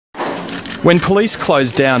When police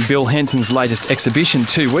closed down Bill Henson's latest exhibition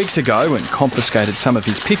 2 weeks ago and confiscated some of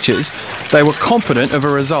his pictures, they were confident of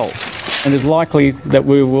a result. And it's likely that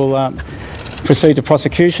we will proceed to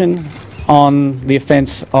prosecution on the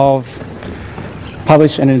offence of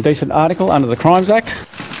publish an indecent article under the Crimes Act.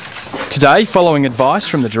 Today, following advice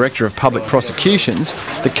from the Director of Public Prosecutions,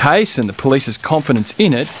 the case and the police's confidence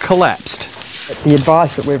in it collapsed. The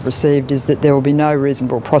advice that we've received is that there will be no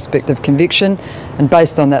reasonable prospect of conviction, and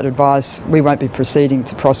based on that advice, we won't be proceeding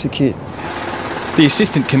to prosecute. The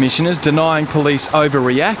Assistant Commissioner's denying police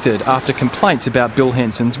overreacted after complaints about Bill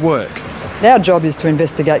Henson's work. Our job is to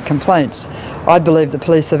investigate complaints. I believe the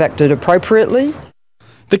police have acted appropriately.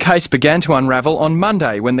 The case began to unravel on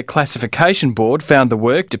Monday when the Classification Board found the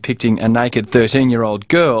work depicting a naked 13-year-old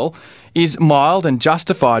girl is mild and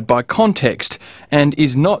justified by context and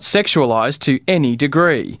is not sexualised to any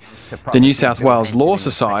degree. The New South Wales Law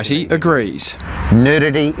Society agrees.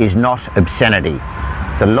 Nudity is not obscenity.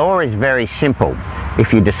 The law is very simple.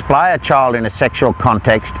 If you display a child in a sexual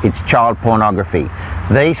context, it's child pornography.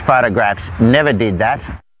 These photographs never did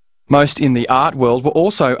that. Most in the art world were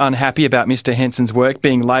also unhappy about Mr Henson's work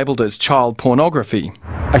being labelled as child pornography.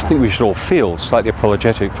 I think we should all feel slightly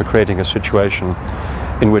apologetic for creating a situation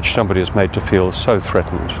in which somebody is made to feel so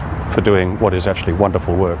threatened for doing what is actually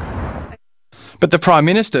wonderful work. But the Prime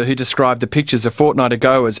Minister, who described the pictures a fortnight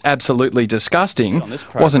ago as absolutely disgusting,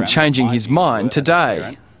 wasn't changing his mind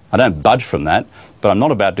today. I don't budge from that, but I'm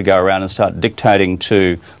not about to go around and start dictating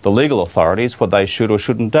to the legal authorities what they should or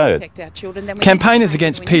shouldn't do. Campaigners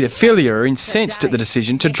against paedophilia are incensed at the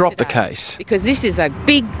decision to drop the case. Because this is a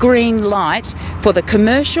big green light for the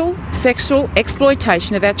commercial sexual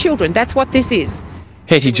exploitation of our children. That's what this is.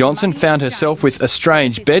 Hetty Johnson found herself with a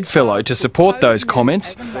strange bedfellow to support those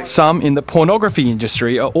comments. Some in the pornography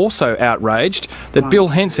industry are also outraged that Bill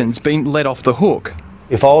Henson's been let off the hook.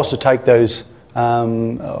 If I was to take those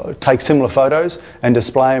take similar photos and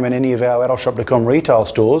display them in any of our adultshop.com retail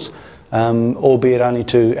stores, albeit only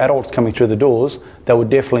to adults coming through the doors, that would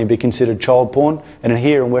definitely be considered child porn, and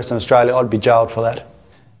here in Western Australia I'd be jailed for that.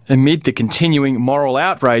 Amid the continuing moral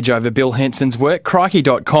outrage over Bill Henson's work,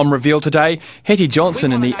 Crikey.com revealed today Hetty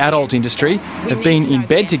Johnson and the adult industry have been in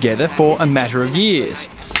bed together for a matter of years.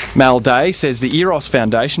 Mal Day says the Eros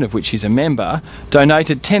Foundation, of which she's a member,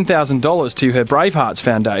 donated $10,000 to her Bravehearts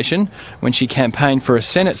Foundation when she campaigned for a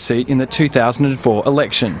Senate seat in the 2004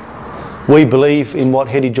 election. We believe in what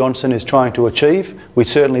Hetty Johnson is trying to achieve. We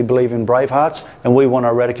certainly believe in Bravehearts, and we want to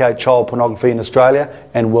eradicate child pornography in Australia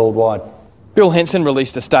and worldwide. Bill Henson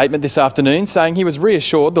released a statement this afternoon saying he was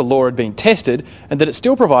reassured the law had been tested and that it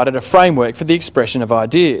still provided a framework for the expression of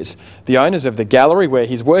ideas. The owners of the gallery where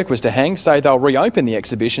his work was to hang say they'll reopen the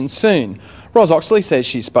exhibition soon. Ros Oxley says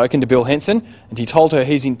she's spoken to Bill Henson and he told her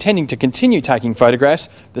he's intending to continue taking photographs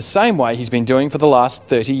the same way he's been doing for the last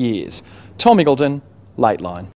 30 years. Tom Iggleton, Lateline.